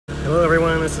Hello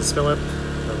everyone, this is Philip,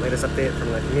 the latest update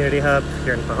from the community hub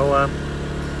here in Pahoa.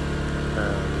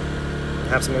 I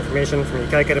have some information from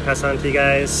Ikaika to pass on to you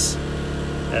guys,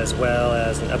 as well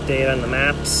as an update on the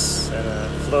maps and a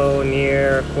flow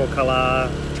near Kua O Ka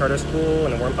Lā charter school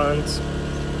and the worm ponds.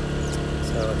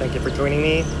 So thank you for joining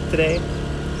me today.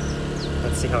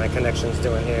 Let's see how my connection's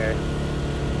doing here.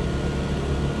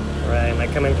 Alright, am I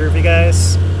coming through for you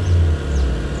guys?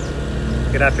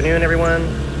 Good afternoon everyone,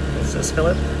 this is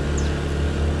Philip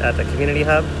at the community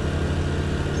hub.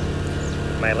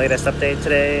 My latest update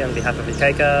today on behalf of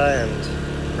Ikaika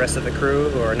and the rest of the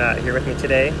crew who are not here with me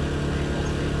today.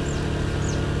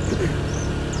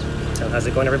 So how's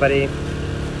it going everybody?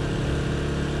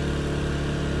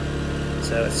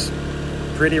 So it's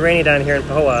pretty rainy down here in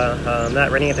Pahoa.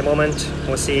 Not raining at the moment.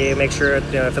 We'll see, make sure,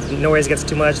 if the noise gets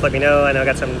too much, let me know. I know I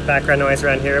got some background noise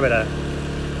around here, but I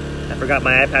forgot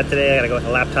my iPad today. I gotta go with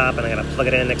a laptop and I gotta plug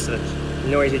it in next to the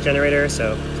noisy generator,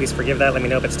 so please forgive that. Let me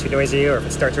know if it's too noisy or if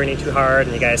it starts raining too hard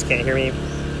and you guys can't hear me.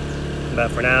 But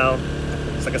for now,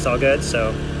 looks like it's all good,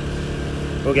 so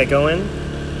we'll get going.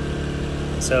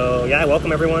 So yeah,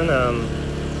 welcome everyone.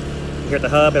 Here at the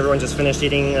hub, everyone just finished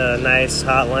eating a nice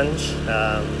hot lunch.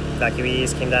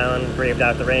 Evacuees came down, braved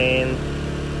out the rain.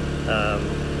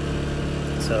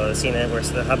 So seeing it,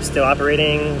 the hub's still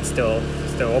operating, it's still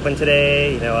open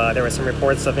today. There were some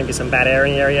reports of maybe some bad air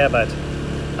in the area, but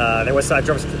I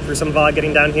drove through some fog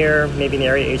getting down here, maybe in the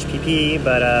area HPP,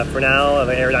 but for now,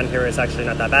 the air down here is actually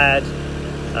not that bad.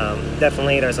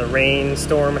 Definitely there's a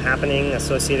rainstorm happening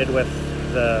associated with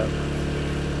the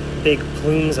big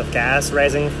plumes of gas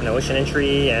rising from the ocean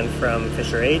entry and from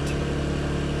Fissure 8.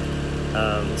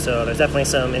 So there's definitely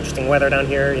some interesting weather down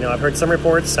here. I've heard some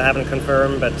reports, I haven't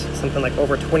confirmed, but something like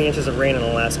over 20 inches of rain in the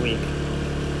last week.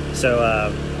 So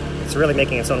it's really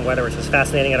making its own weather, which is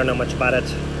fascinating. I don't know much about it.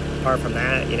 Apart from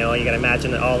that, you can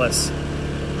imagine that all this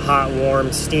hot,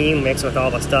 warm steam mixed with all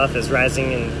the stuff is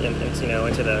rising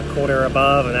into the colder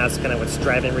above, and that's kind of what's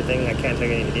driving everything. I can't tell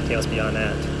you any details beyond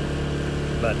that.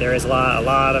 But there is a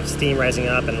lot of steam rising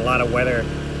up and a lot of weather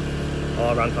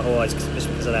all around Kapoho just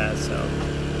because of that. So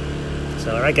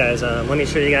all right, guys. Let me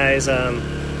show you guys. Let's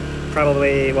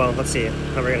see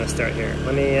how we're gonna start here.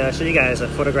 Let me show you guys a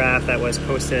photograph that was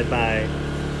posted by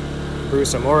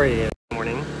Bruce Amori in the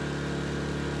morning.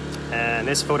 And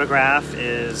this photograph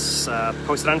is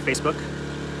posted on Facebook,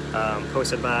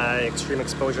 posted by Extreme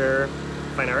Exposure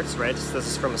Fine Arts, right? So this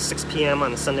is from 6 p.m.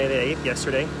 on Sunday the 8th,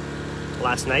 yesterday,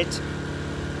 last night.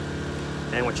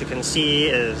 And what you can see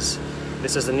is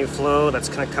this is the new flow that's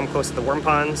going to come close to the worm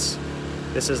ponds.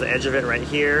 This is the edge of it right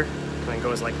here. Kind of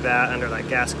goes like that under that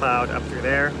gas cloud up through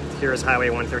there. Here is Highway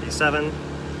 137.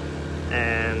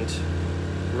 And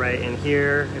right in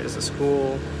here is the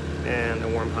school and the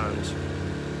worm pond.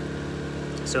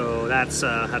 So that's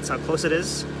how close it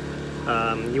is.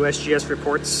 USGS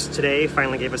reports today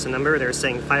finally gave us a number. They're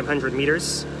saying 500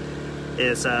 meters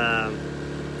is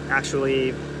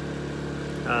actually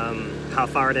how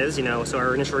far it is. So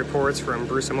our initial reports from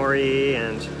Bruce Amori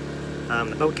and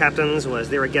the boat captains was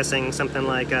they were guessing something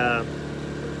like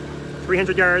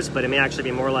 300 yards, but it may actually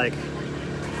be more like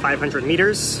 500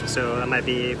 meters. So that might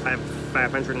be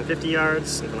 550 yards,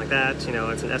 something like that.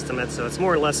 It's an estimate, so it's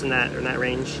more or less in that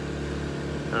range.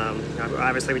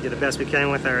 Obviously we did the best we can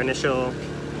with our initial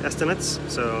estimates,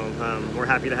 so we're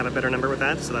happy to have a better number with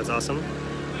that, so that's awesome.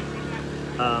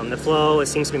 The flow, it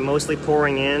seems to be mostly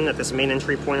pouring in at this main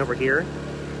entry point over here,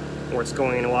 where it's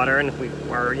going in water, and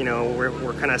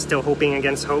we're kind of still hoping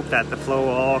against hope that the flow will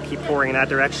all keep pouring in that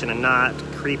direction and not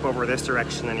creep over this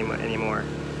direction anymore.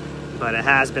 But it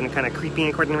has been kind of creeping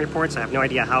according to reports. I have no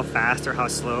idea how fast or how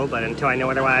slow, but until I know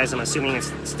otherwise, I'm assuming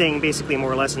it's staying basically more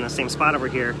or less in the same spot over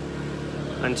here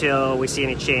until we see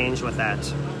any change with that.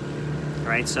 All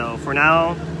right, so for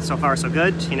now, so far so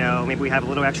good. Maybe we have a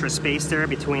little extra space there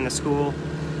between the school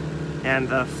and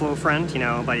the flow front,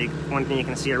 but one thing you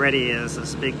can see already is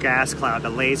this big gas cloud, the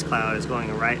laze cloud, is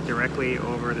going right directly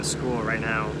over the school right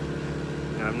now.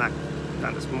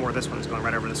 This one's going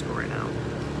right over the school right now.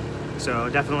 So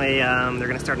definitely they're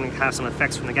gonna start to have some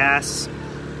effects from the gas.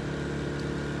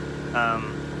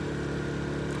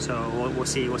 So we'll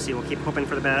see. We'll keep hoping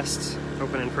for the best,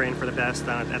 hoping and praying for the best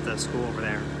at the school over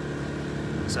there.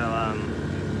 So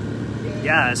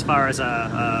yeah, as far as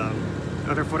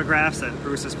other photographs that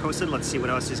Bruce has posted, let's see what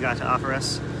else he's got to offer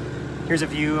us. Here's a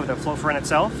view of the flow front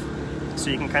itself. So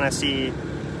you can kind of see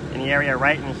in the area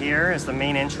right in here is the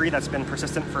main entry that's been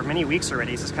persistent for many weeks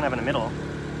already. So it's kind of in the middle.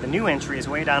 The new entry is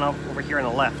way down over here on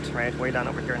the left, right? Way down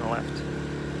over here on the left.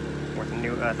 Or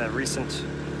the recent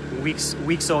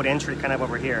weeks old entry kind of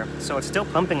over here. So it's still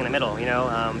pumping in the middle,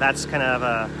 That's kind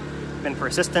of been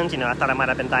persistent. You know, I thought I might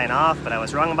have been dying off, but I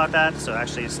was wrong about that. So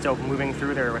actually it's still moving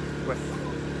through there with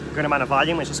a good amount of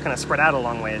volume. It's just kind of spread out a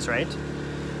long ways, right?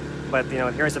 But, you know,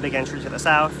 here's the big entry to the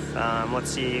south. Let's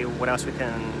see what else we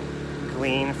can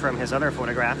glean from his other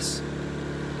photographs.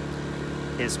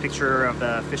 His picture of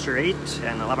the Fissure 8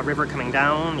 and the lava river coming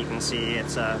down. You can see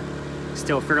it's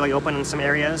still fairly open in some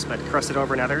areas, but crusted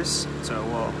over in others. So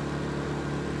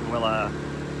we'll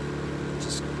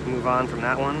just move on from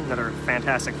that one. Another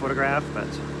fantastic photograph, but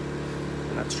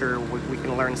I'm not sure what we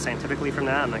can learn scientifically from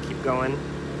that. I'm gonna keep going.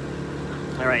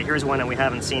 All right, here's one that we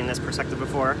haven't seen this perspective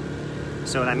before.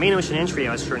 So that main ocean entry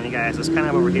I was showing you guys is kind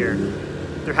of over here.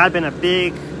 There had been a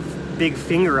big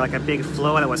finger, like a big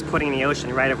flow that was putting in the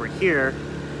ocean right over here,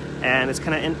 and it's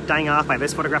kind of dying off by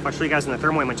this photograph. I'll show you guys in the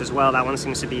thermal image as well. That one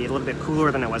seems to be a little bit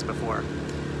cooler than it was before.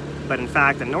 But in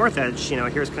fact, the north edge, you know,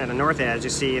 here's kind of the north edge.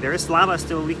 You see there is lava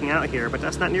still leaking out here, but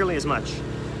that's not nearly as much.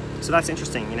 So that's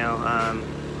interesting, you know.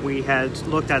 We had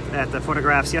looked at the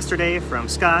photographs yesterday from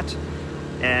Scott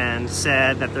and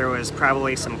said that there was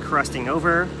probably some crusting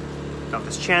over of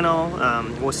this channel.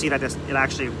 We'll see that it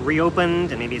actually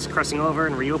reopened, and maybe it's crusting over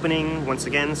and reopening once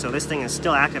again. So this thing is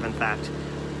still active, in fact.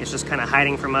 It's just kind of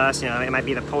hiding from us. You know, it might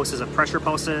be the pulses of pressure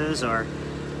pulses or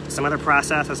some other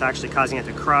process that's actually causing it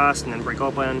to cross and then break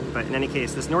open. But in any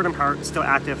case, this northern part is still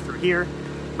active through here,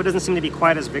 but doesn't seem to be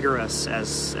quite as vigorous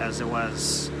as it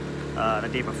was the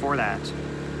day before that.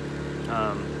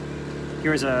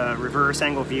 Here's a reverse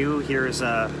angle view. Here's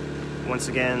once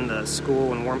again the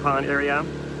school and Warm Pond area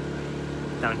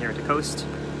down here at the coast,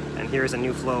 and here's a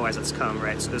new flow as it's come,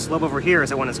 right? So this lobe over here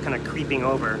is the one that's kind of creeping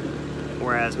over,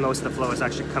 whereas most of the flow is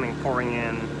actually pouring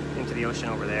into the ocean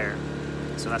over there.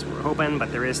 So that's what we're hoping,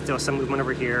 but there is still some movement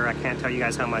over here. I can't tell you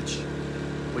guys how much.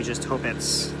 We just hope it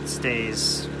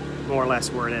stays more or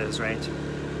less where it is, right?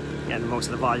 And most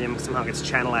of the volume somehow gets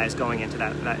channelized going into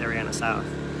that area in the south.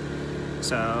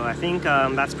 So I think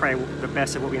that's probably the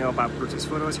best of what we know about Bruce's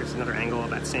photos. Here's another angle of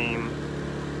that same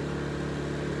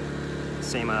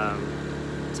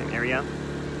area.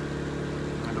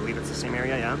 I believe it's the same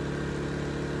area, yeah.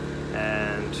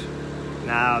 And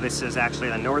now this is actually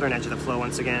the northern edge of the flow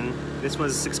once again. This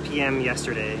was 6 p.m.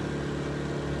 yesterday.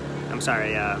 I'm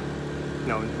sorry,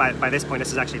 no, by this point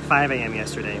this is actually 5 a.m.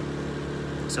 yesterday.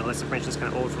 So this information is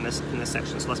kind of old from in this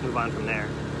section, so let's move on from there.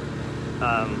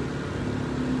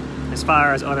 As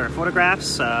far as other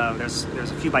photographs, there's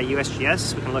a few by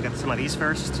USGS. We can look at some of these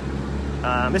first.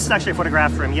 This is actually a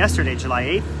photograph from yesterday, July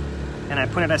 8th, and I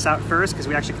pointed this out first because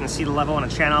we actually can see the level on a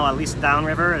channel, at least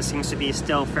downriver. It seems to be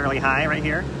still fairly high right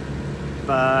here.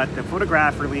 But the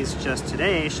photograph released just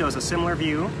today shows a similar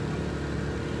view.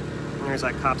 There's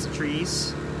like copse of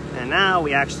trees. And now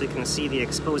we actually can see the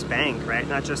exposed bank, right?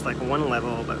 Not just like one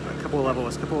level, but a couple of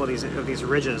levels, a couple of these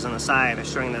ridges on the side are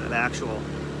showing the actual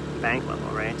bank level,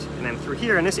 right? And then through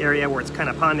here in this area where it's kind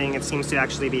of ponding, it seems to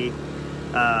actually be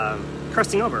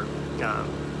crusting over,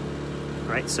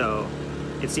 right? So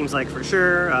it seems like for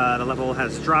sure the level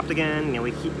has dropped again. You know,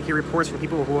 we hear reports from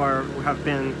people who have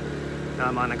been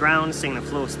on the ground saying the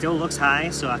flow still looks high.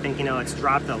 So I think, you know, it's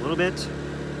dropped a little bit,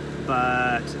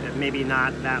 but maybe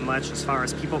not that much as far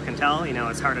as people can tell. You know,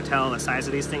 it's hard to tell the size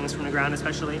of these things from the ground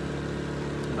especially.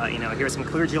 But, you know, here's some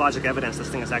clear geologic evidence this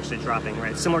thing is actually dropping,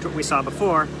 right? Similar to what we saw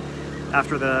before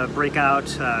after the breakout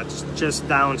just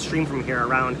downstream from here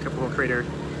around Kapoho crater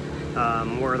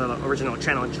where the original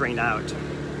channel drained out.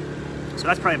 So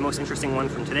that's probably the most interesting one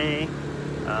from today.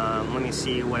 Let me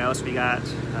see what else we got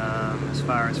as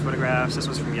far as photographs. This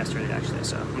was from yesterday actually,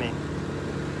 so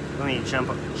let me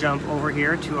jump over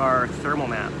here to our thermal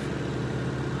map.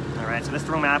 All right, so this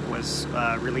thermal map was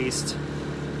released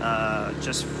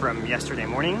just from yesterday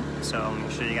morning. So let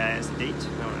me show you guys the date.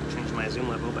 I don't want to change my zoom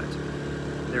level, but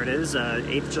there it is.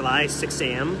 8th July, 6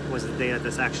 a.m. was the day that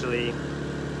this actually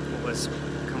was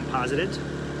composited.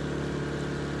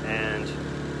 And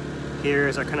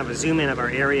here's our kind of a zoom in of our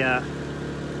area.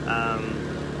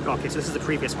 Okay, so this is the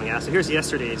previous one, yeah. So here's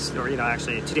yesterday's, or, you know,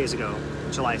 actually 2 days ago,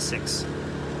 July 6th.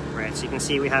 Right, so you can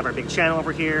see we have our big channel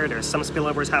over here. There's some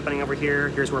spillovers happening over here.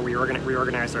 Here's where we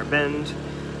reorganized our bend.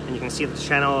 And you can see that the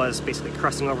channel is basically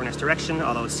crusting over in this direction,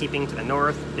 although it's seeping to the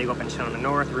north. Big open channel in the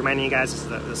north. Reminding you guys,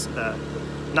 this is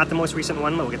not the most recent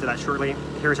one, but we'll get to that shortly.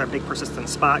 Here's our big persistent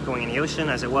spot going in the ocean,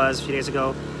 as it was a few days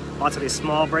ago. Lots of these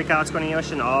small breakouts going in the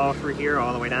ocean, all through here,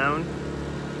 all the way down.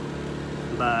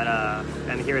 But,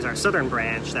 and here's our southern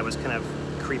branch that was kind of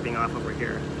creeping off over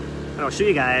here. And I'll show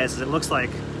you guys, it looks like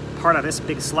part of this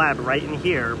big slab right in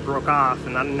here broke off,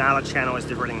 and now the channel is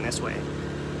diverting this way.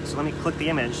 So let me click the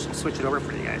image and switch it over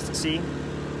for you guys to see.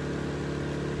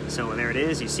 So there it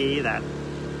is. You see that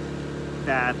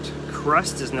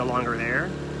crust is no longer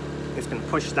there. it's been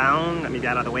pushed down, maybe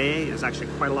out of the way. There's actually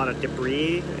quite a lot of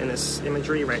debris in this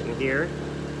imagery right in here.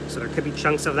 So there could be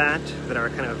chunks of that are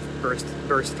kind of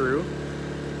burst through.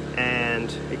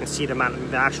 And you can see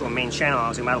the actual main channel.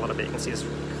 I'll zoom out a little bit. You can see it's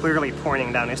clearly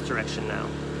pointing down this direction now.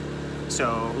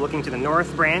 So looking to the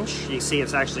north branch, you see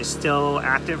it's actually still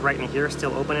active right in here,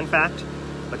 still open in fact.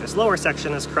 But this lower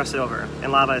section is crusted over,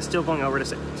 and lava is still going over.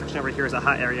 This section over here is a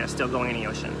hot area, still going in the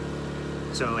ocean.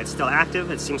 So it's still active.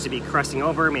 It seems to be crusting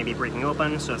over, maybe breaking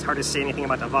open. So it's hard to say anything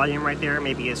about the volume right there.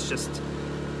 Maybe it's just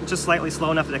slightly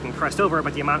slow enough that it can crust over,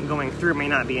 but the amount going through may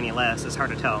not be any less. It's hard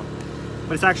to tell.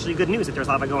 But it's actually good news that there's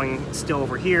lava going still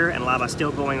over here and lava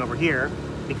still going over here,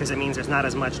 because it means there's not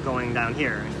as much going down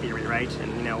here in theory, right?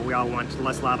 And you know, we all want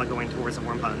less lava going towards the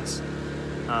warm ponds.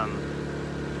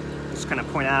 Just kind of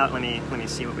point out, let me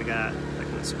see what we got. I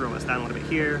can scroll this down a little bit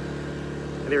here.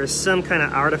 There is some kind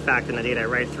of artifact in the data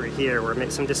right through here, or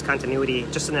some discontinuity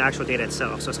just in the actual data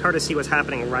itself. So it's hard to see what's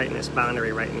happening right in this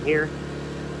boundary right in here.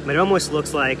 But it almost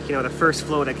looks like, you know, the first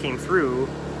flow that came through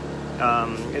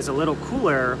is a little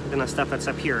cooler than the stuff that's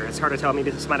up here. It's hard to tell. Maybe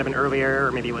this might have been earlier,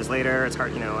 or maybe it was later. It's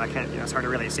hard, you know, it's hard to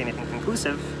really say anything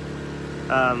conclusive.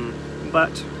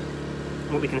 But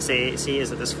what we can see is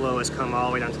that this flow has come all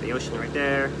the way down to the ocean right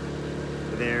there.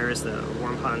 There's the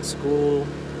warm pond school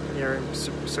area,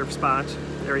 surf spot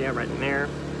area right in there.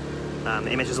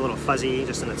 The image is a little fuzzy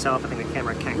just in itself. I think the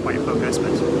camera can't quite focus, but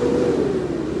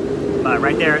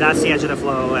right there, that's the edge of the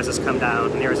flow as it's come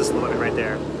down, and there's this little bit right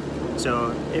there.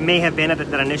 So it may have been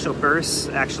that initial burst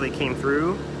actually came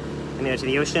through and made it to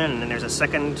the ocean, and then there's a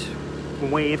second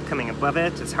wave coming above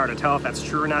it. It's hard to tell if that's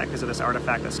true or not because of this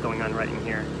artifact that's going on right in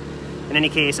here. In any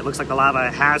case, it looks like the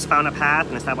lava has found a path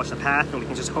and established a path, and we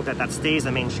can just hope that that stays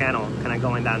the main channel, kind of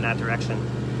going down that direction,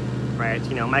 right?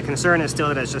 You know, my concern is still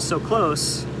that it's just so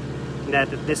close that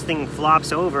this thing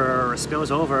flops over or spills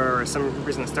over, or for some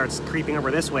reason starts creeping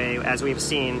over this way, as we've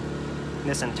seen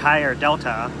this entire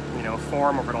delta, you know,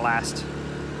 form over the last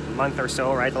month or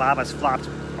so, right? The lava's flopped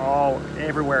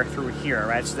everywhere through here,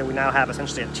 right? So that we now have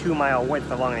essentially a 2-mile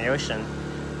width along the ocean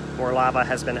where lava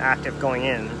has been active going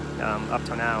in up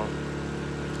to now.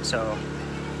 So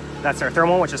that's our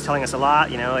thermal, which is telling us a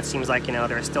lot. You know, it seems like, you know,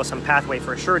 there's still some pathway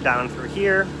for sure down through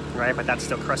here, right? But that's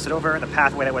still crusted over. The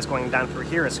pathway that was going down through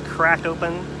here is cracked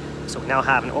open. So we now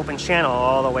have an open channel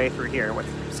all the way through here with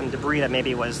some debris that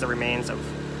maybe was the remains of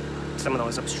some of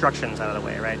those obstructions out of the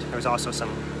way, right? There was also some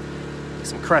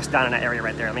crust down in that area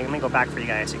right there. Let me go back for you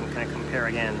guys so you can kind of compare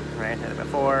again, right?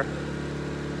 Before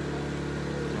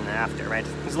and after, right?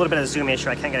 There's a little bit of a zoom issue.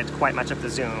 I can't get it quite much up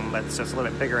the zoom, but so it's a little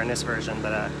bit bigger in this version,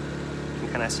 but you can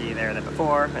kind of see there that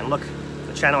before. And look,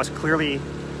 the channel is clearly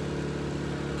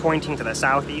pointing to the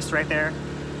southeast right there.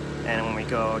 And when we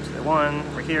go to the one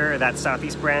over here, that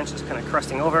southeast branch is kind of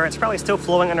crusting over. It's probably still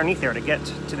flowing underneath there to get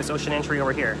to this ocean entry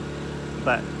over here.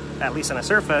 But at least on the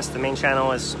surface, the main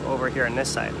channel is over here on this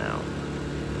side now.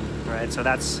 Right, so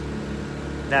that's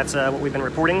what we've been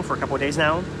reporting for a couple of days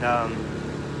now.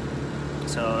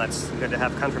 So that's good to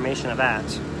have confirmation of that.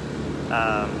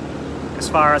 As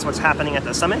far as what's happening at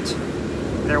the summit,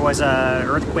 there was an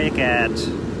earthquake at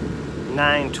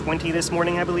 9:20 this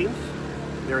morning, I believe.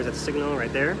 There was a signal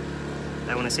right there.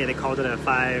 I want to say they called it a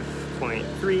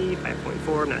 5.3,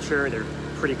 5.4, I'm not sure. They're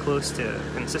pretty close to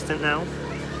consistent now.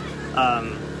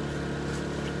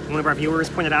 One of our viewers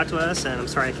pointed out to us, and I'm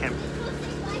sorry I can't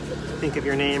think of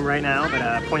your name right now,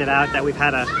 but pointed out that we've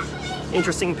had a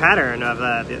interesting pattern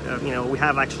of, you know, we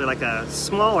have actually like a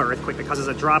smaller earthquake that causes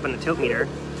a drop in the tilt meter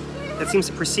that seems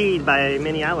to proceed by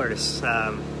many hours.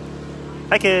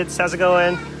 Hi kids, how's it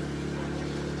going?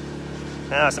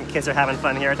 Oh, some kids are having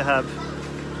fun here at the hub.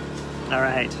 All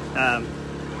right,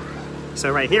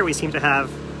 so right here we seem to have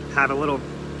a little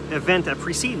event that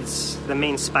precedes the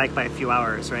main spike by a few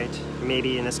hours, right?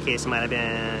 Maybe in this case it might have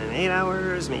been 8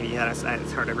 hours, maybe it's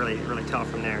hard to really tell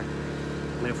from there.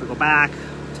 But if we go back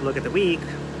to look at the week,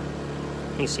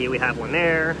 you see we have one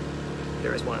there,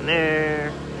 there's one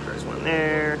there, there's one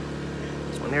there,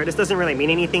 there's one there. This doesn't really mean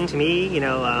anything to me, you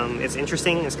know, it's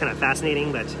interesting, it's kind of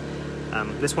fascinating, but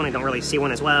this one I don't really see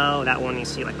one as well, that one you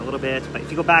see like a little bit, but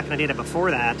if you go back in the data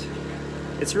before that,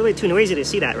 it's really too noisy to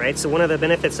see that, right? So one of the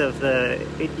benefits of the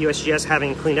USGS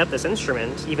having cleaned up this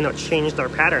instrument, even though it changed our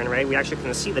pattern, right? We actually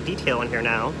can see the detail in here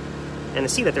now, and to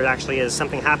see that there actually is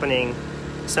something happening,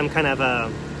 some kind of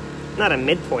a, not a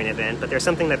midpoint event, but there's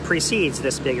something that precedes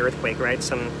this big earthquake, right?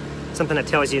 Something that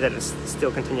tells you that it's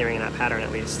still continuing in that pattern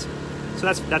at least.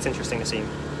 So that's interesting to see.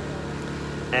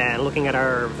 And looking at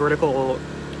our vertical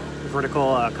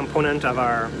component of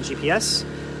our GPS,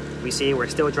 we see we're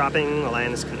still dropping. The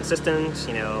line is consistent.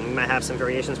 You know, we might have some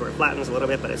variations where it flattens a little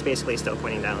bit, but it's basically still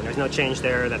pointing down. There's no change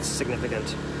there that's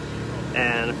significant.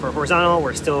 And for horizontal,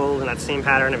 we're still in that same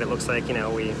pattern. If it looks like, you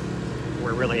know,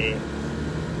 we're really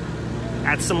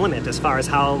at some limit as far as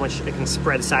how much it can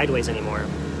spread sideways anymore,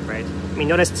 right? I mean,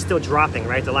 notice it's still dropping,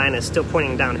 right? The line is still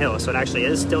pointing downhill, so it actually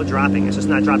is still dropping. It's just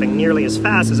not dropping nearly as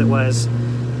fast as it was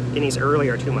in these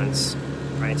earlier 2 months,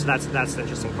 right? So that's the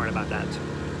interesting part about that.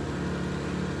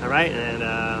 All right,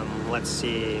 and let's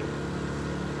see.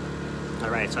 All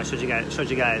right, so I showed you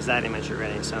guys that image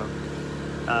already. So,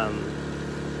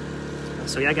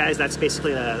 so yeah, guys, that's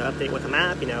basically the update with the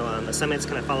map. You know, the summit's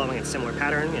kind of following a similar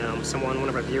pattern. You know, one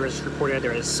of our viewers reported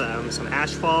there is some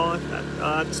ash fall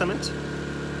at the summit.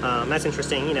 That's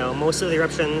interesting. You know, most of the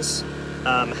eruptions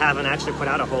haven't actually put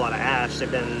out a whole lot of ash.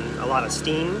 They've been a lot of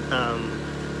steam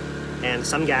and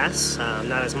some gas.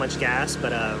 Not as much gas,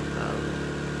 but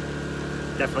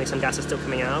definitely some gas is still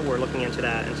coming out. We're looking into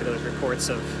those reports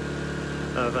of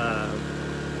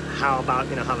how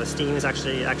the steam is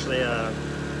actually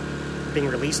being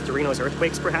released during those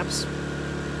earthquakes, perhaps.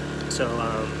 So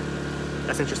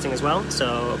that's interesting as well.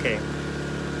 So okay,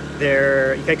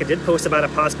 there Ikaika did post about a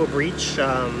possible breach.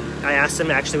 I asked him,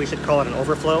 actually we should call it an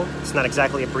overflow. It's not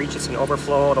exactly a breach, it's an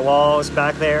overflow of the walls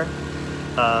back there.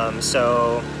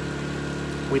 So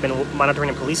we've been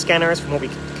monitoring the police scanners. From what we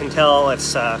can tell,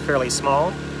 it's fairly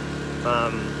small.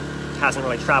 Hasn't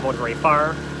really traveled very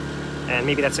far. And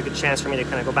maybe that's a good chance for me to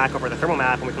kind of go back over the thermal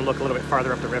map and we can look a little bit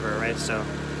farther up the river, right? So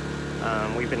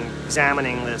we've been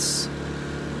examining this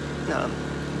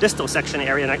distal section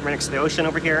area right next to the ocean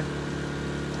over here.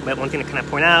 But one thing to kind of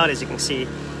point out is you can see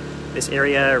this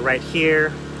area right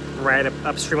here, right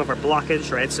upstream of our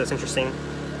blockage, right? So it's interesting.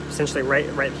 Essentially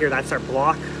right here, that's our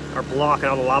block and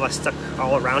all the lava stuck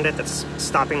all around it that's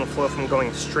stopping the flow from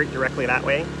going straight directly that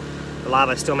way. The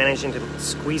lava is still managing to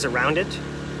squeeze around it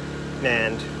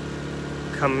and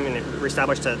come and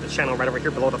reestablish the channel right over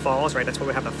here below the falls, right? That's where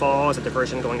we have the falls, a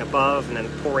diversion going above and then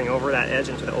pouring over that edge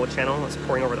into the old channel. It's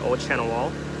pouring over the old channel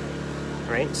wall,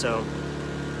 right? So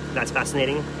that's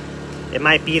fascinating. It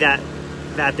might be that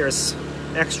there's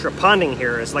extra ponding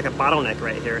here is like a bottleneck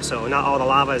right here, so not all the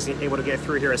lava is able to get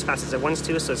through here as fast as it wants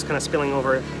to, so it's kind of spilling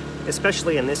over,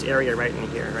 especially in this area right in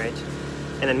here, right?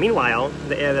 And then meanwhile,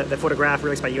 the photograph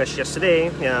released by USGS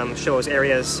today shows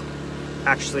areas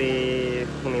actually,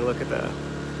 let me look at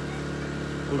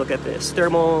this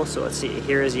thermal. So let's see,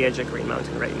 here is the edge of Green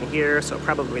Mountain right in here, so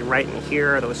probably right in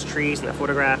here are those trees in the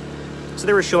photograph. So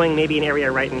they were showing maybe an area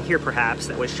right in here perhaps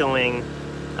that was showing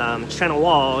channel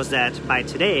walls that by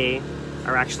today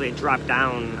are actually dropped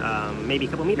down maybe a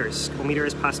couple meters,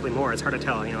 possibly more. It's hard to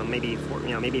tell, maybe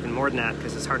even more than that,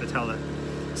 because it's hard to tell the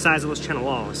size of those channel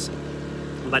walls.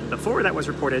 But before that was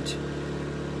reported,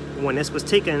 when this was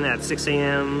taken at 6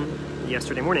 a.m.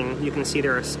 yesterday morning, you can see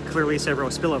there are clearly several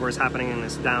spillovers happening in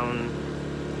this down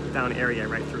area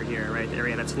right through here, right? The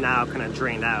area that's now kind of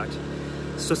drained out.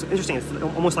 So it's interesting. It's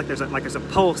almost like there's a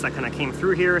pulse that kind of came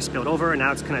through here, spilled over, and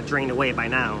now it's kind of drained away by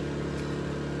now.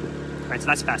 Right, so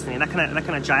that's fascinating. That kind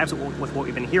of jives with what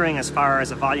we've been hearing as far as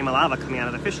the volume of lava coming out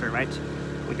of the fissure, right?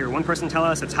 We hear one person tell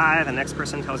us it's high, the next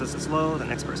person tells us it's low, the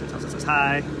next person tells us it's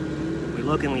high. We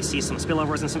look and we see some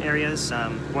spillovers in some areas.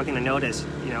 One thing to note is,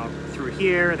 through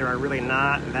here, there are really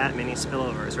not that many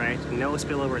spillovers, right? No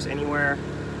spillovers anywhere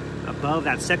above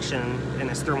that section in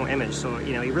this thermal image. So,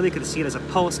 you really could see it as a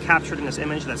pulse captured in this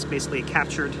image that's basically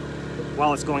captured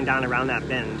while it's going down around that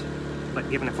bend. But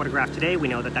given the photograph today, we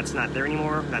know that that's not there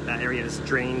anymore, that area is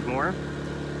drained more.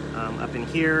 Up in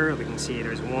here, we can see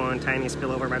there's one tiny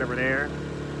spillover right over there.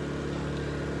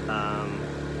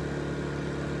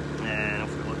 And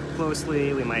if we look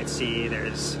closely, we might see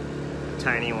there's a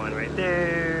tiny one right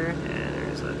there, and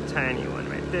there's a tiny one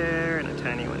right there, and a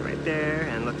tiny one right there.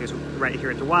 And look, there's right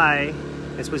here at the Y.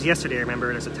 This was yesterday,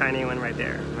 remember, there's a tiny one right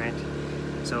there, right?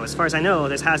 So as far as I know,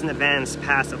 this hasn't advanced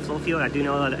past the flow field. I do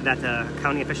know that the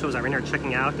county officials are in there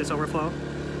checking out this overflow.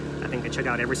 I think they check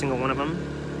out every single one of them.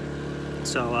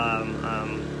 So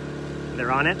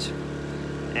they're on it,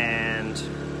 and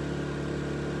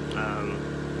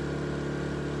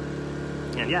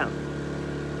yeah,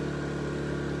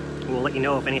 we'll let you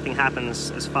know if anything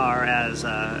happens as far as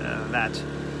that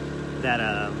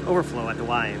overflow at the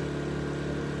Y.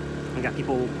 We got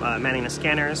people manning the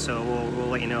scanners, so we'll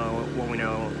let you know what we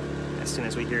know as soon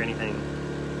as we hear anything.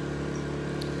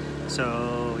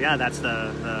 So yeah, that's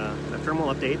the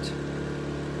thermal update.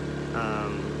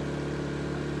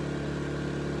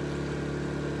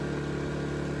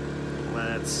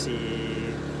 Let's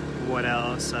see what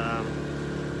else.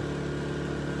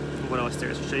 What else there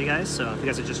is to show you guys. So if you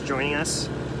guys are just joining us,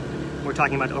 we're we're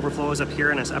talking about overflows up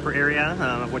here in this upper area,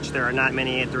 of which there are not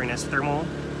many during this thermal.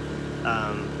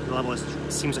 The level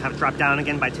seems to have dropped down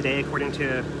again by today, according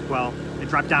to, well, it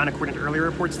dropped down according to earlier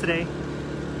reports today.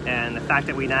 And the fact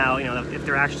that we now, you know, if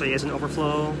there actually is an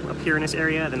overflow up here in this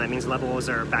area, then that means levels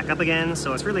are back up again.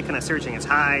 So it's really kind of surging. It's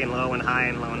high and low and high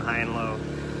and low and high and low.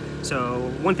 So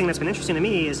one thing that's been interesting to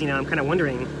me is, you know, I'm kind of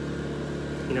wondering,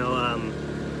 you know,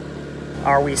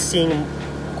 are we seeing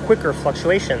quicker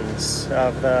fluctuations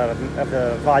of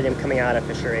the volume coming out of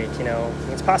Fissure 8? You know,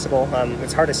 it's possible.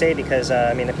 It's hard to say because,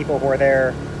 I mean, the people who are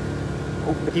there,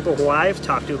 the people who I've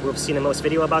talked to who have seen the most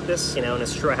video about this, you know, and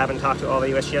it's true I haven't talked to all the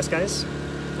USGS guys,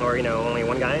 or, you know, only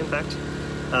one guy, in fact,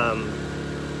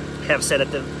 have said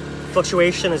that the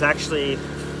fluctuation is actually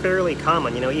fairly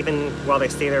common. You know, even while they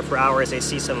stay there for hours, they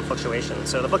see some fluctuation.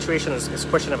 So the fluctuation is a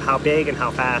question of how big and how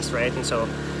fast, right? And so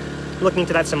looking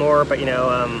into that some more, but, you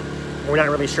know, we're not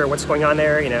really sure what's going on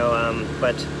there, you know,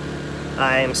 but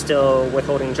I am still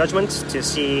withholding judgment to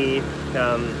see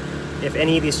if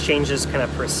any of these changes kind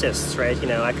of persist, right? You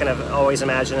know, I kind of always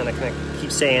imagine, and I kind of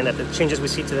keep saying that the changes we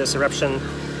see to this eruption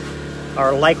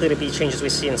are likely to be changes we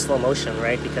see in slow motion,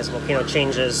 right? Because a volcano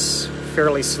changes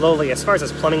fairly slowly as far as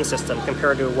its plumbing system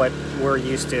compared to what we're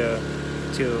used to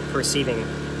perceiving.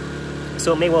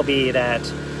 So it may well be that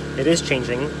it is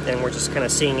changing, and we're just kind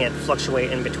of seeing it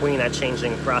fluctuate in between that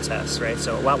changing process, right?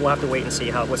 So we'll have to wait and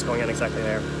see what's going on exactly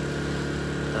there.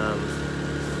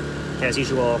 As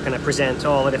usual, kind of present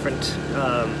all the different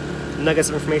nuggets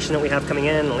of information that we have coming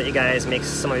in, and let you guys make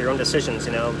some of your own decisions,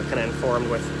 you know, kind of informed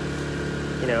with,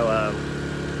 you know,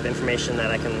 the information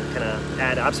that I can kind of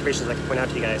add, observations I can point out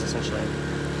to you guys, essentially.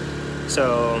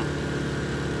 So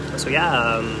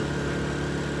yeah,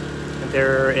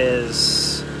 there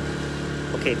is,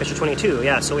 okay, Fissure 22,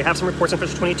 yeah, so we have some reports on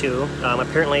Fissure 22.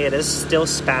 Apparently it is still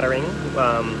spattering.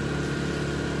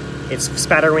 It's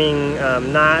spattering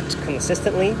not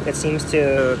consistently. It seems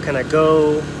to kind of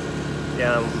go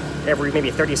every maybe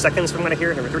 30 seconds from what I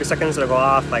hear. Every 30 seconds it'll go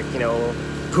off, like, you know,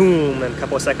 boom, and a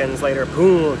couple of seconds later,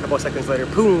 boom, a couple of seconds later,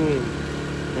 boom,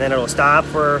 and then it'll stop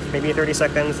for maybe 30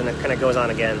 seconds, and it kind of goes on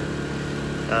again.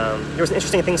 There was an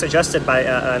interesting thing suggested by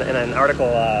in an article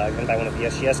given by one of the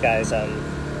USGS guys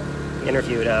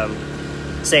interviewed,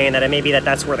 saying that it may be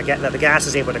that's where the gas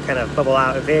is able to kind of bubble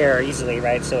out of there easily,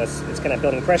 right? So it's kind of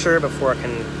building pressure before it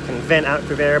can vent out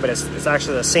through there, but it's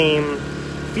actually the same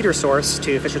feeder source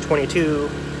to Fissure 22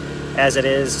 as it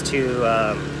is to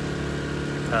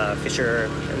Fissure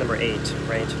number 8,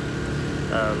 right?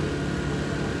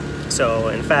 So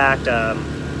in fact,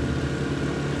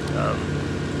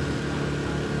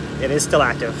 it is still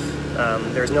active.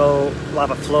 There's no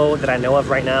lava flow that I know of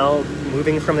right now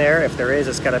moving from there. If there is,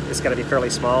 it's got to be fairly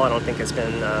small. I don't think it's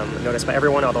been noticed by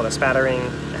everyone, although the spattering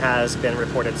has been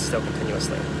reported still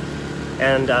continuously.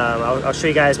 And I'll show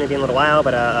you guys maybe in a little while,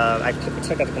 but I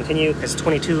expect that to continue because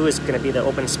 22 is going to be the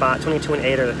open spot. 22 and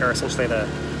 8 are essentially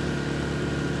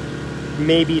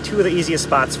maybe two of the easiest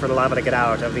spots for the lava to get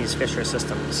out of these fissure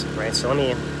systems, right? So let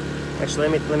me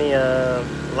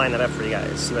line that up for you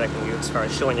guys, see what I can do as far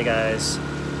as showing you guys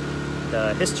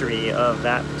the history of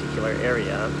that particular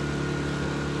area.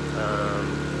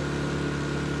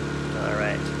 All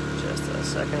right, just a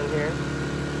second here.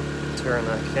 Turn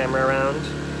the camera around.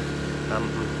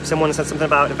 Someone said something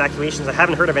about evacuations. I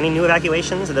haven't heard of any new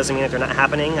evacuations. It doesn't mean that they're not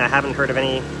happening. I haven't heard of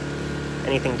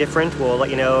anything different. We'll let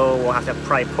you know. We'll have to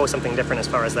probably post something different as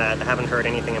far as that. I haven't heard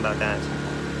anything about that.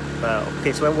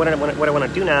 Okay, so what I want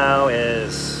to do now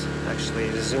is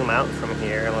actually zoom out from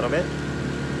here a little bit.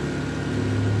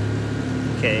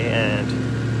 Okay, and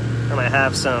I might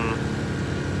have some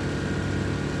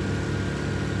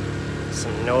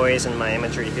noise in my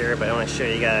imagery here, but I want to show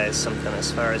you guys something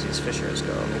as far as these fissures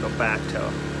go. Let me go back to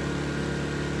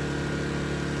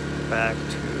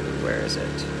where is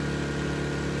it?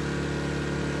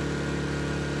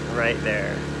 Right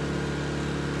there.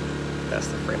 That's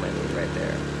the frame I need right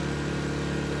there.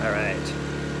 All right.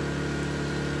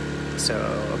 So,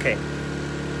 okay.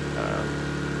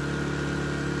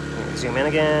 Zoom in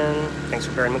again. Thanks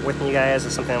for bearing with me, you guys.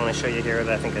 There's something I want to show you here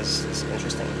that I think is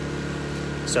interesting.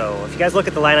 So, if you guys look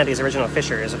at the line of these original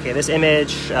fissures, okay, this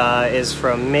image is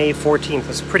from May 14th.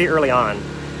 It's pretty early on.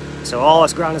 So all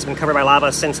this ground has been covered by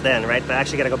lava since then, right? But I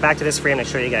actually got to go back to this frame to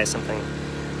show you guys something.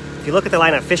 If you look at the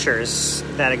line of fissures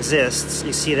that exists,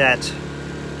 you see that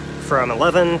from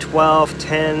 11, 12,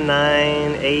 10,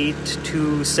 9, 8,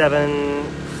 2, 7,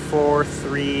 4,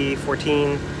 3,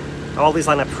 14, all these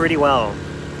line up pretty well.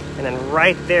 And then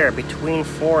right there between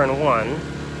 4 and 1,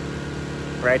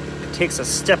 right, it takes a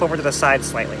step over to the side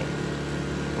slightly.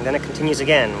 And then it continues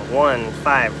again, 1,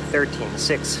 5, 13,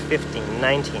 6, 15,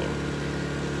 19.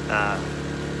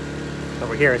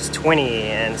 Over here it's 20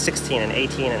 and 16 and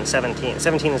 18 and 17.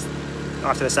 17 is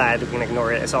off to the side, we can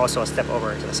ignore it. It's also a step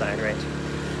over to the side, right?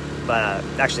 But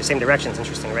actually same direction is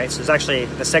interesting, right? So there's actually,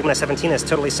 the segment of 17 is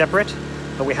totally separate,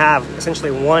 but we have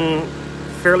essentially one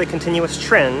fairly continuous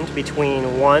trend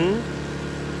between 1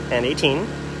 and 18,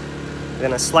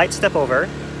 then a slight step over,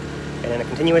 and then a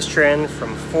continuous trend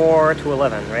from 4 to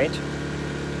 11, right?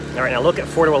 All right, now look at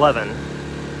 4 to 11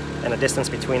 and the distance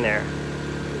between there.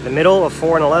 The middle of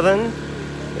 4 and 11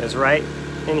 is right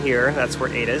in here. That's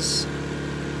where 8 is.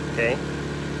 Okay.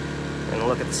 And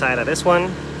look at the side of this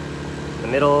one. The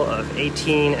middle of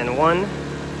 18 and 1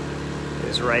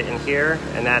 is right in here,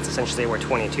 and that's essentially where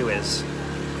 22 is.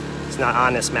 It's not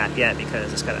on this map yet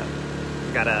because it's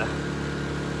gotta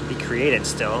be created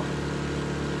still.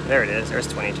 There it is. There's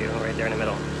 22 right there in the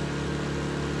middle.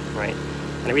 Right.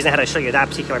 And the reason I had to show you that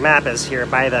particular map is here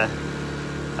by the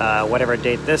whatever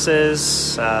date this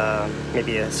is,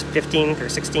 maybe it's 15th or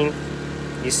 16th.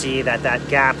 You see that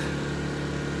gap.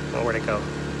 Oh, where'd it go?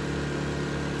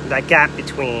 That gap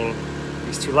between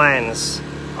these two lines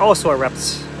also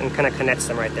erupts and kind of connects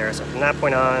them right there. So from that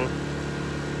point on,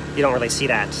 you don't really see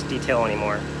that detail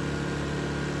anymore,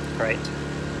 right?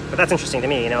 But that's interesting to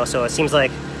me, you know. So it seems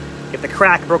like if the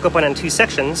crack broke open in two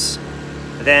sections,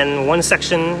 then one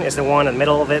section is the one in the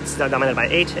middle of it, dominated by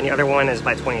 8, and the other one is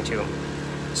by 22.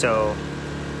 So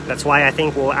that's why I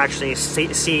think we'll actually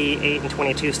see 8 and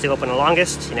 22 still open the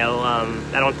longest. You know,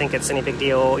 I don't think it's any big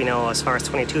deal, you know, as far as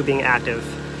 22 being active,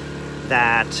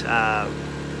 that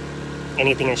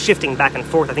anything is shifting back and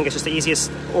forth. I think it's just the easiest,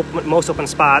 most open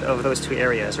spot of those two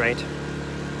areas, right?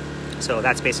 So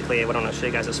that's basically what I want to show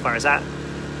you guys as far as that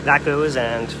goes.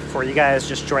 And for you guys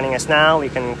just joining us now, we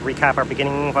can recap our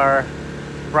beginning of our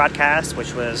broadcast,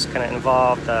 which was kind of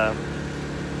involved the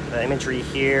imagery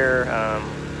here,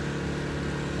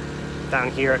 down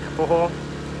here at Kapoho,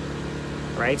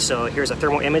 right? So here's a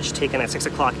thermal image taken at 6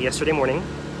 o'clock yesterday morning.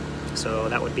 So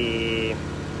that would be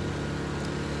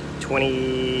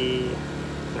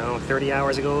 30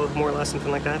 hours ago, more or less,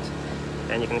 something like that.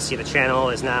 And you can see the channel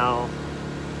is now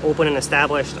open and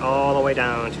established all the way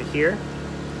down to here.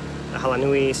 The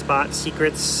Ahalanui spot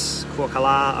secrets, Kua O Ka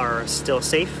Lā, are still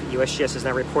safe. USGS is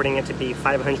now reporting it to be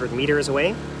 500 meters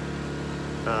away,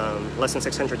 less than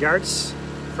 600 yards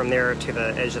from there to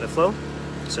the edge of the flow.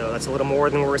 So that's a little more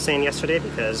than we were saying yesterday,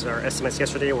 because our estimates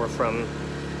yesterday were from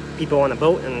people on the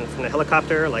boat and from the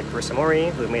helicopter, like Mori,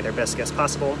 who made their best guess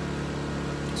possible.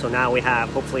 So now we have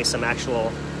hopefully some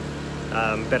actual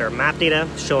better map data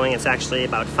showing it's actually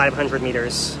about 500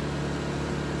 meters,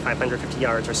 550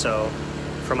 yards or so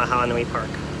from Ahalanui Park.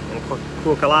 And Kua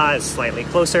O Ka Lā is slightly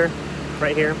closer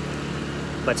right here,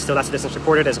 but still that's the distance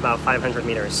reported is about 500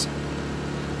 meters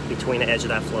between the edge of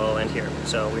that flow and here.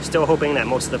 So we're still hoping that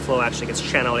most of the flow actually gets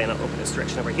channeled in this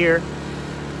direction over here.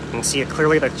 You can see it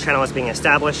clearly, the channel is being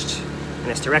established in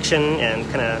this direction. And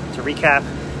kind of to recap,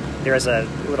 there's a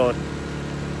little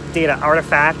data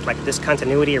artifact like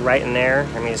discontinuity right in there.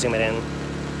 Let me zoom it in.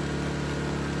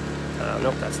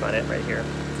 Nope, that's not it right here.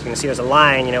 So you can see there's a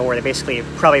line, you know, where they basically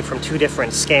probably from two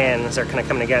different scans are kind of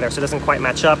coming together, so it doesn't quite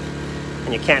match up,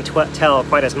 and you can't tell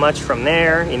quite as much from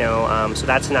there, you know. So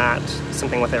that's not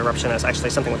something with the eruption, that's actually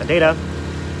something with the data.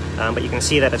 But you can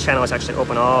see that the channel is actually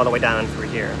open all the way down through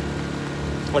here.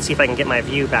 Let's see if I can get my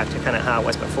view back to kind of how it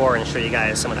was before and show you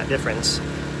guys some of that difference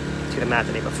to the map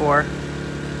the day before.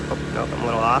 Oh, nope, I'm a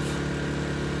little off.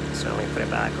 So let me put it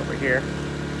back over here.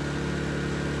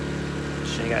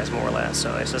 Show you guys more or less.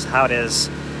 So this is how it is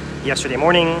yesterday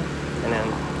morning, and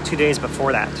then 2 days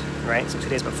before that, right? So 2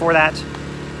 days before that,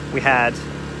 we had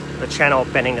the channel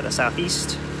bending to the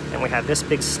southeast, and we had this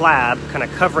big slab kind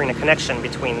of covering the connection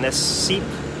between this seep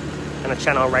and the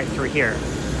channel right through here.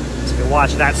 So if you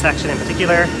watch that section in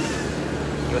particular,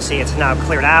 you'll see it's now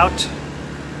cleared out.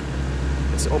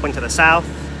 It's open to the south.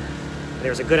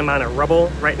 There's a good amount of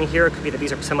rubble right in here. It could be that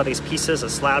these are some of these pieces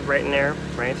of slab right in there,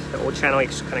 right? The old channel, you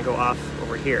just kind of go off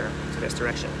over here to this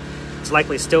direction. It's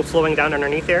likely still flowing down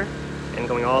underneath there and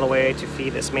going all the way to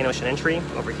feed this main ocean entry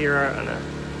over here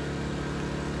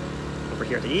over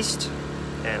here at the east.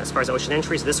 And as far as the ocean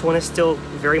entries, this one is still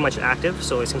very much active,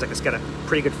 so it seems like it's got a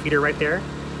pretty good feeder right there.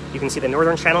 You can see the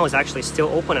northern channel is actually still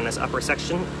open in this upper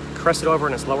section, crusted over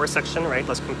in this lower section, right?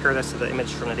 Let's compare this to the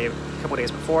image from a couple days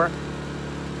before.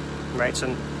 Right, so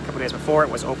a couple days before it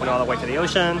was open all the way to the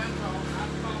ocean,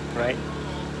 right?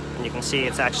 And you can see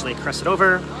it's actually crusted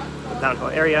over the downhill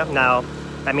area. Now,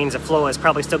 that means the flow is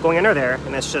probably still going under there,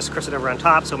 and it's just crusted over on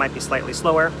top, so it might be slightly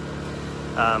slower.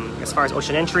 As far as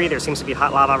ocean entry, there seems to be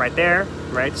hot lava right there,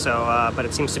 right? So, but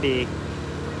it seems to be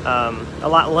a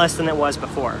lot less than it was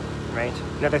before, right?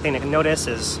 Another thing to notice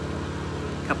is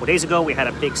a couple days ago we had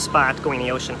a big spot going in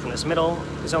the ocean from this middle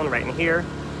zone right in here.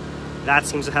 That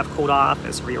seems to have cooled off.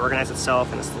 It's reorganized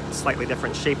itself and it's a slightly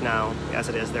different shape now as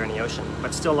it is there in the ocean.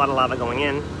 But still a lot of lava going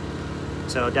in.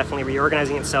 So definitely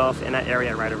reorganizing itself in that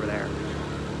area right over there.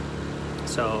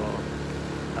 So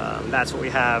that's what we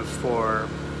have for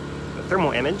the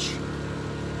thermal image.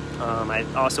 I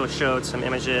also showed some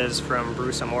images from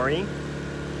Bruce Amori.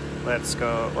 Let's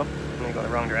go, whoop, let me go the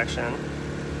wrong direction.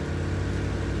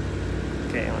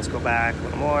 Okay, let's go back a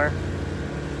little more.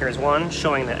 Here's one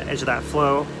showing the edge of that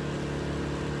flow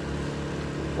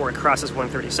where it crosses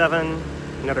 137.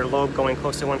 Another lobe going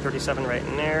close to 137 right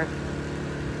in there.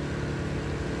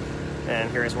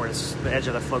 And here's where it's the edge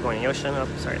of the flow going in the ocean. Oh,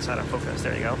 sorry, it's out of focus.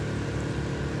 There you go.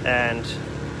 And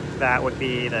that would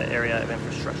be the area of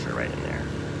infrastructure right in there.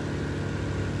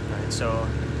 All right, so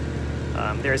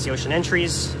there's the ocean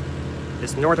entries.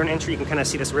 This northern entry, you can kind of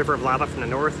see this river of lava from the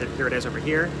north. Here it is over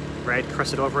here, right?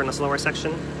 Crusted over in this lower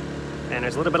section. And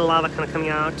there's a little bit of lava kind of coming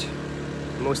out,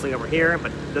 mostly over here,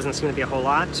 but it doesn't seem to be a whole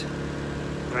lot.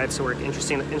 All right, so we're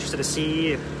interested to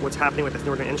see what's happening with this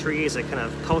northern entry. Is it kind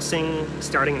of pulsing,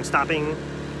 starting and stopping?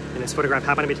 And this photograph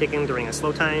happened to be taken during a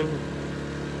slow time.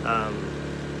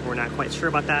 We're not quite sure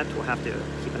about that. We'll have to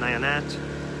keep an eye on that.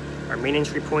 Our main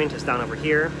entry point is down over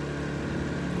here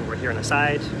on the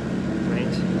side,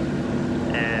 right?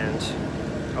 And,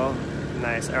 oh,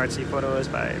 nice artsy photos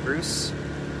by Bruce.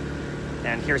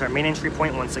 And here's our main entry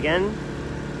point once again.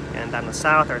 And down the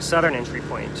south, our southern entry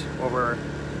point. Over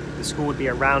the school would be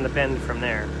around the bend from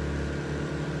there.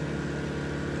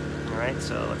 All right,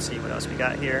 so let's see what else we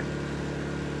got here.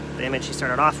 The image he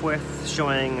started off with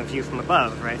showing a view from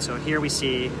above, right? So here we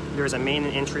see there's a main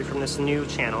entry from this new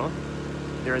channel.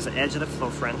 There is the edge of the flow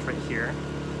front right here.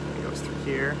 It goes through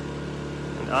here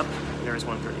and up. There's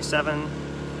 137.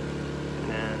 And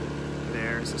then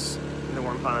there's the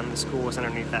warm pond. The school is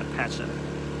underneath that patch of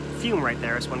fume right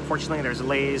there. So unfortunately there's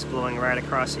lays blowing right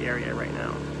across the area right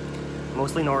now.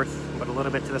 Mostly north, but a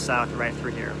little bit to the south right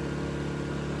through here.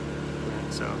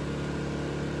 Right,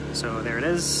 so there it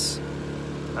is.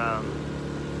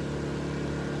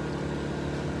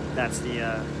 That's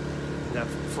the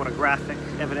photographic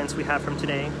evidence we have from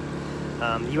today.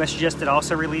 The USGS did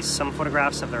also release some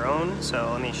photographs of their own,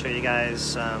 so let me show you guys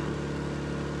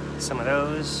some of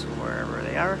those wherever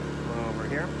they are. Over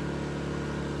here.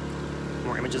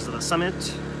 More images of the summit.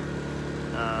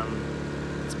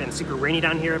 It's been super rainy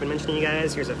down here, I've been mentioning you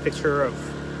guys. Here's a picture of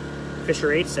fissure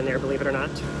 8s in there, believe it or not.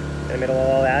 In the middle of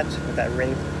all that, with that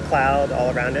rain cloud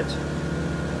all around it.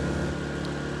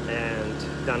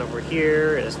 And down over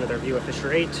here is another view of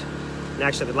fissure 8. And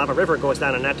actually the lava river goes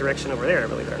down in that direction over there,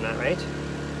 believe it or not, right?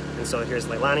 And so here's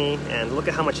Leilani, and look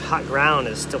at how much hot ground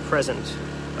is still present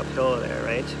uphill there,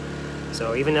 right?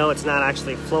 So even though it's not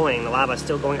actually flowing, the lava is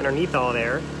still going underneath all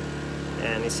there.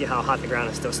 And you see how hot the ground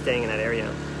is still staying in that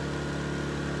area.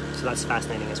 So that's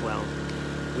fascinating as well.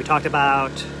 We talked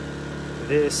about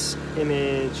this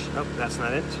image. Oh, that's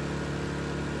not it.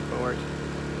 Forward.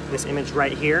 This image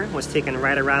right here was taken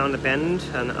right around the bend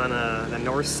on the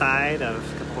north side of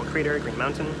Kapoho Crater, Green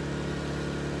Mountain.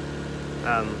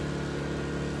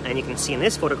 And you can see in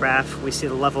this photograph, we see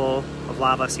the level of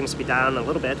lava seems to be down a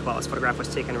little bit while this photograph was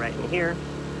taken right in here.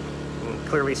 You can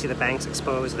clearly see the banks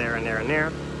exposed there and there and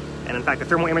there. And in fact, the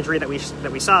thermal imagery that we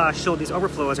saw showed these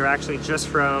overflows are actually just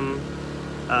from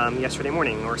yesterday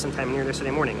morning or sometime near yesterday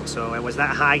morning. So it was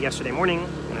that high yesterday morning,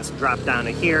 and it's dropped down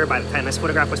to here by the time this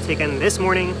photograph was taken this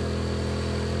morning.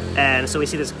 And so we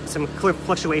see there's some clear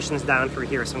fluctuations down through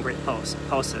here, some great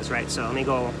pulses, right? So let me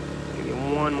go maybe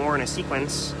one more in a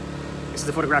sequence. This is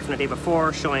a photograph from the day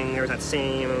before showing there's that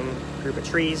same group of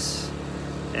trees.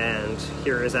 And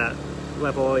here is that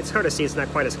level. It's hard to see, it's not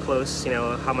quite as close, you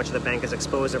know, how much of the bank is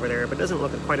exposed over there, but it doesn't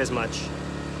look quite as much.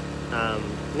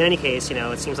 In any case, you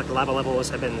know, it seems like the lava levels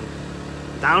have been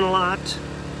down a lot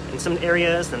in some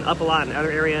areas, then up a lot in other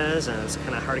areas, and it's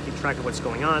kind of hard to keep track of what's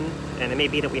going on. And it may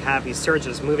be that we have these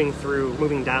surges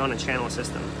moving down a channel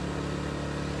system.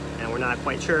 And we're not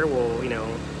quite sure. We'll, you know,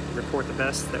 report the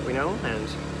best that we know. And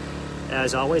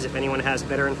as always, if anyone has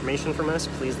better information from us,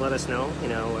 please let us know. You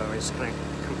know, we're just kind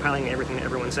of compiling everything that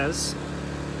everyone says.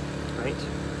 Right?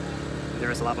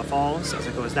 There's lava falls as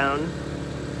it goes down.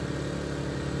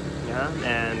 Yeah,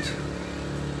 and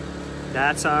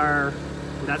that's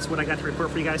what I got to report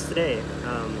for you guys today.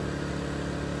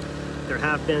 There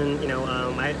have been, you know,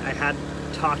 I had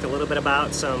talked a little bit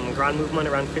about some ground movement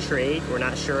around Fissure 8. We're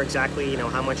not sure exactly, you know,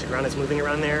 how much the ground is moving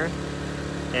around there.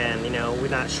 And, you know, we're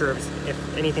not sure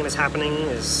if anything that's happening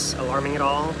is alarming at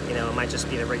all. You know, it might just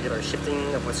be the regular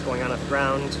shifting of what's going on the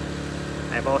ground.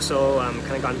 I've also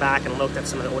kind of gone back and looked at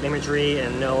some of the old imagery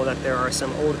and know that there are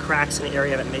some old cracks in the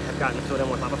area that may have gotten filled in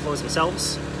with lava flows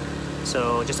themselves.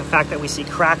 So just the fact that we see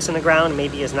cracks in the ground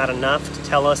maybe is not enough to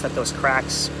tell us that those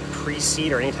cracks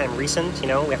precede or anytime recent. You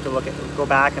know, we have to go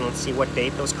back and let's see what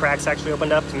date those cracks actually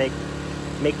opened up to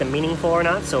make them meaningful or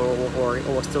not. So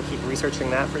we'll still keep researching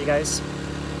that for you guys.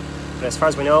 But as far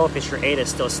as we know, Fissure 8 is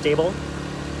still stable.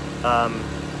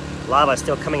 Lava is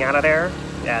still coming out of there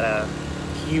at a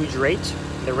huge rate.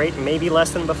 The rate may be less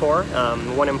than before.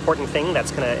 One important thing that's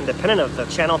kind of independent of the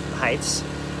channel heights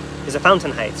is the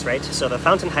fountain heights, right? So the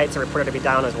fountain heights are reported to be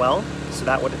down as well. So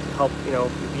that would help, you know,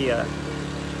 be a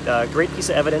great piece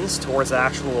of evidence towards the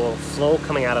actual flow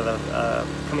coming out of the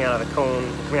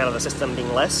cone, coming out of the system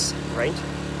being less, right?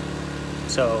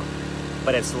 So,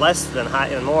 but it's less than high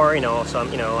and more, you know. So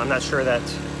I'm not sure that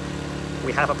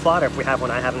we have a plot, or if we have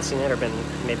one, I haven't seen it or been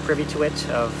made privy to it,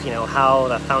 of, you know, how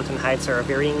the fountain heights are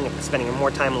varying, if it's spending more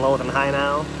time low than high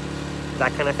now,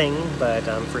 that kind of thing. But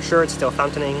for sure it's still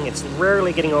fountaining. It's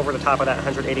rarely getting over the top of that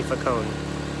 180-foot cone.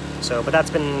 So, but that's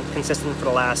been consistent for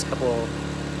the last couple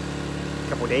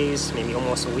days, maybe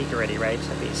almost a week already, right,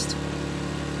 at least.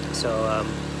 So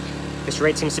Fissure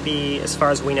 8 seems to be, as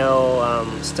far as we know,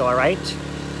 still all right.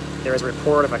 There is a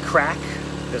report of a crack.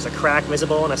 There's a crack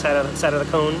visible on the side of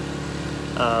the cone.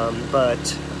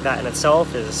 But that in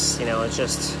itself is, you know, it's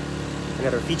just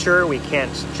another feature. We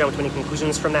can't jump to any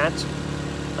conclusions from that.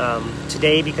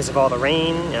 Today, because of all the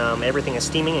rain, everything is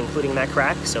steaming, including that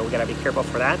crack, so we gotta be careful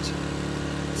for that.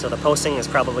 So the posting is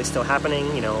probably still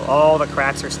happening. You know, all the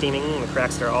cracks are steaming. The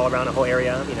cracks are all around the whole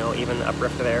area, you know, even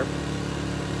uprift to there.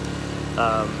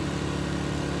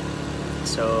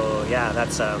 So yeah,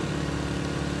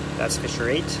 that's Fissure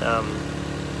 8.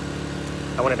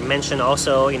 I wanted to mention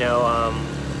also, you know,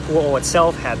 Kua O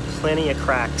itself had plenty of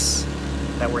cracks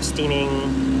that were steaming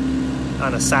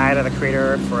on the side of the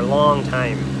crater for a long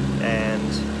time,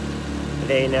 and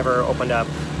they never opened up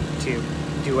to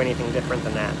do anything different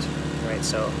than that, right?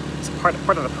 So it's part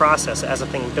of the process. As a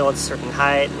thing builds a certain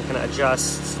height and kind of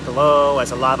adjusts the low, as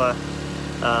the lava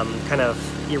kind of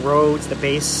erodes the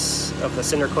base of the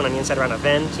cinder cone on the inside around a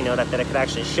vent, you know, that it could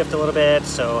actually shift a little bit.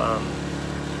 So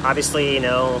obviously, you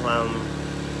know,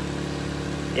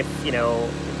 if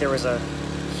there was a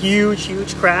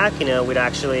huge crack, you know, we'd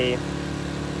actually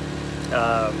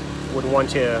would want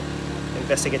to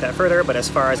investigate that further. But as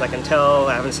far as I can tell,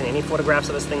 I haven't seen any photographs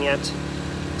of this thing yet,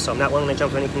 so I'm not willing to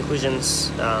jump to any conclusions.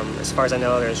 As far as I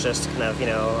know, there's just kind of, you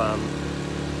know,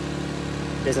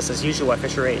 business as usual at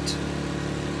Fissure 8.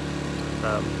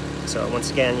 So once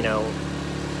again, you know,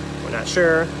 we're not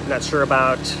sure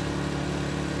about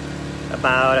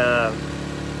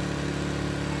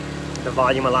the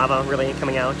volume of lava really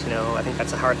coming out. You know, I think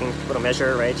that's a hard thing for people to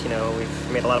measure, right? You know,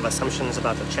 we've made a lot of assumptions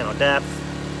about the channel depth.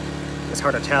 It's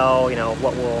hard to tell, you know,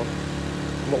 what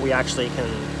we actually can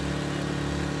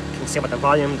say about the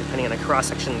volume depending on the cross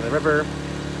section of the river.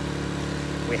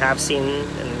 We have seen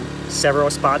in several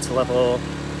spots the level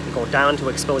go down to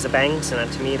expose the banks,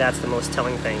 and to me that's the most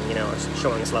telling thing, you know,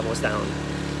 showing this level is down.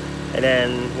 And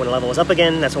then when the level is up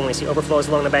again, that's when we see overflows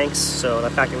along the banks. So the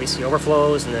fact that we see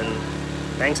overflows and then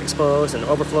banks exposed and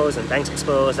overflows and banks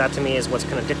exposed, that to me is what's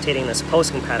kind of dictating this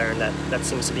posting pattern that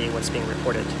seems to be what's being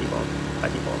reported to people, by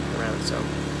people around. So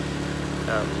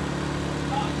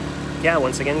yeah,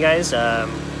 once again guys, if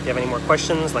you have any more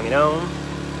questions, let me know.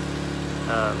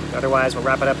 Otherwise, we'll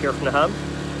wrap it up here from the hub,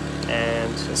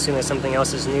 and as soon as something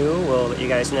else is new, we'll let you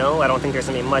guys know. I don't think there's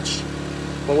gonna be much.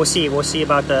 Well, we'll see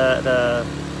about the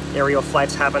aerial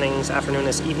flights happening this afternoon,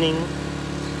 this evening.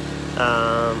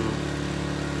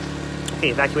 Okay,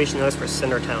 evacuation notice for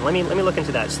Cindertown. Let me look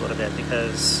into that just a little bit,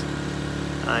 because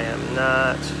I am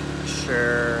not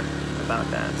sure about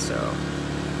that. So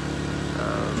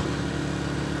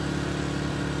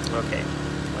okay,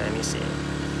 let me see.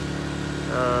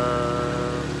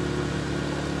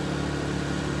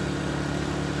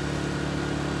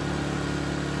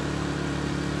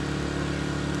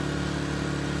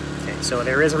 Okay, so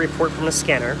there is a report from the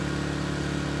scanner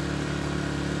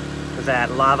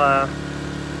that lava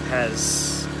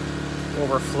has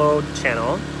overflowed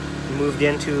channel, moved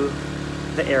into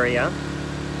the area,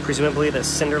 presumably the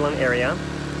Cinderland area,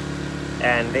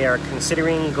 and they are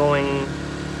considering going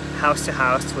house to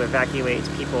house to evacuate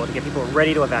people, to get people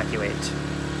ready to evacuate.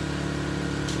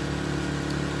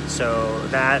 So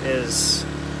that is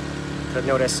the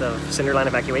notice of Cinderland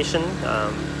evacuation.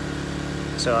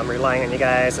 So I'm relying on you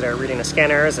guys that are reading the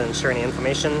scanners and sharing the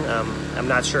information. I'm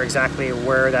not sure exactly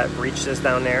where that breach is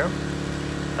down there.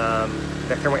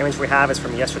 The thermal image we have is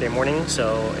from yesterday morning,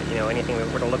 so you know, anything we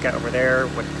were to look at over there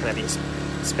would kind of be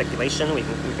speculation. We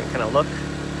can kind of look.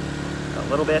 a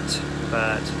little bit,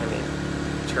 but let me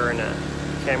turn the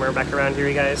camera back around here,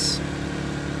 you guys.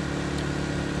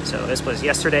 So this was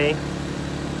yesterday.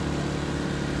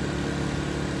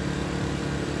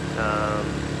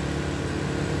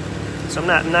 So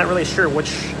I'm not really sure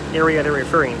which area they're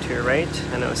referring to, right?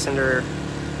 I know cinder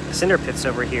pits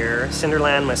over here.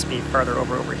 Cinderland must be farther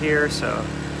over here, so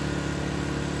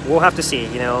we'll have to see.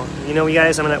 You know, you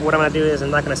guys. What I'm gonna do is I'm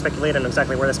not gonna speculate on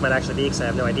exactly where this might actually be because I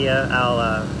have no idea.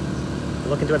 I'll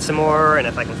look into it some more, and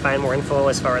if I can find more info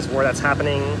as far as where that's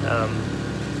happening,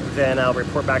 then I'll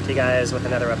report back to you guys with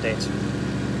another update.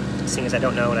 Seeing as I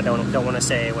don't know and I don't want to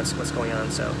say what's going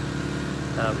on, so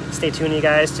stay tuned, you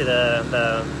guys, to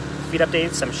the feed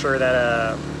updates. I'm sure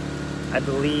that I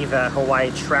believe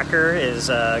Hawaii Tracker is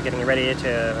getting ready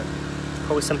to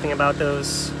post something about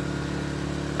those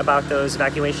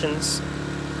evacuations.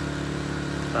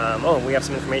 Oh, we have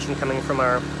some information coming from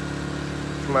our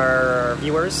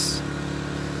viewers.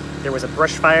 There was a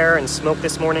brush fire and smoke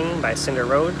this morning by Cinder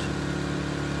Road,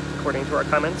 according to our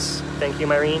comments. Thank you,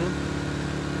 Myrene.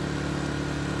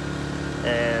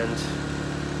 And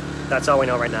that's all we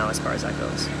know right now as far as that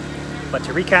goes. But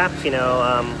to recap,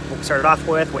 what we started off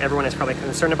with, what everyone is probably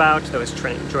concerned about, those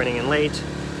joining in late.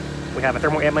 We have a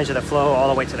thermal image of the flow all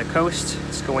the way to the coast.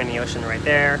 It's going in the ocean right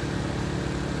there.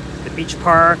 The beach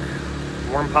park,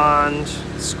 warm pond,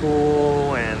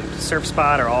 school, and surf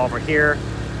spot are all over here.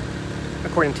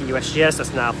 According to USGS,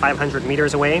 that's now 500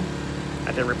 meters away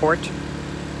at their report.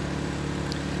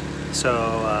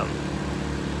 So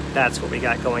that's what we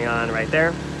got going on right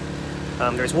there.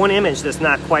 There's one image that's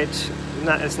not quite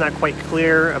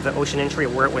clear of the ocean entry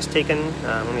where it was taken.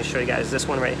 Let me show you guys this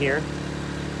one right here.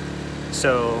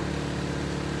 So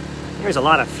there's a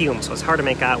lot of fumes, so it's hard to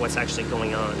make out what's actually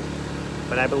going on.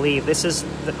 But I believe this is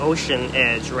the ocean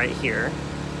edge right here.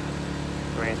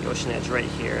 Right, the ocean edge right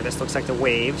here. This looks like the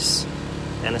waves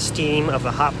and the steam of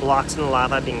the hot blocks in the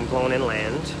lava being blown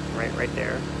inland, right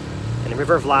there. And the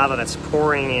river of lava that's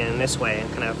pouring in this way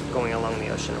and kind of going along the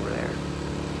ocean over there.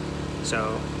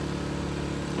 So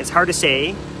it's hard to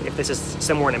say if this is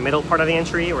somewhere in the middle part of the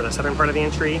entry or the southern part of the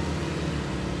entry.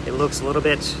 It looks a little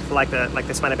bit like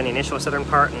this might have been the initial southern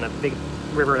part, and the big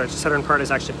river, the southern part, is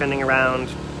actually bending around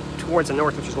towards the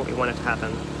north, which is what we wanted to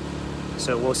happen.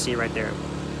 So we'll see right there.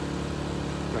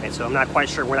 Right, so I'm not quite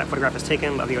sure where that photograph is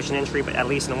taken of the ocean entry, but at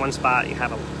least in one spot you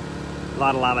have a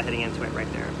lot of lava heading into it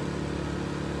right there.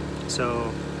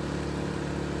 So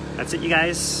that's it, you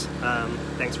guys.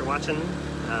 Thanks for watching.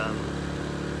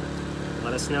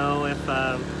 Let us know if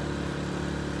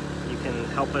you can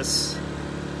help us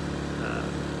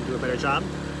do a better job.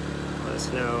 Let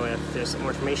us know if there's some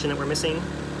more information that we're missing.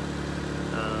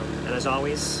 And as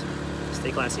always,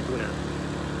 stay classy, Puna.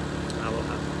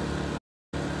 Aloha.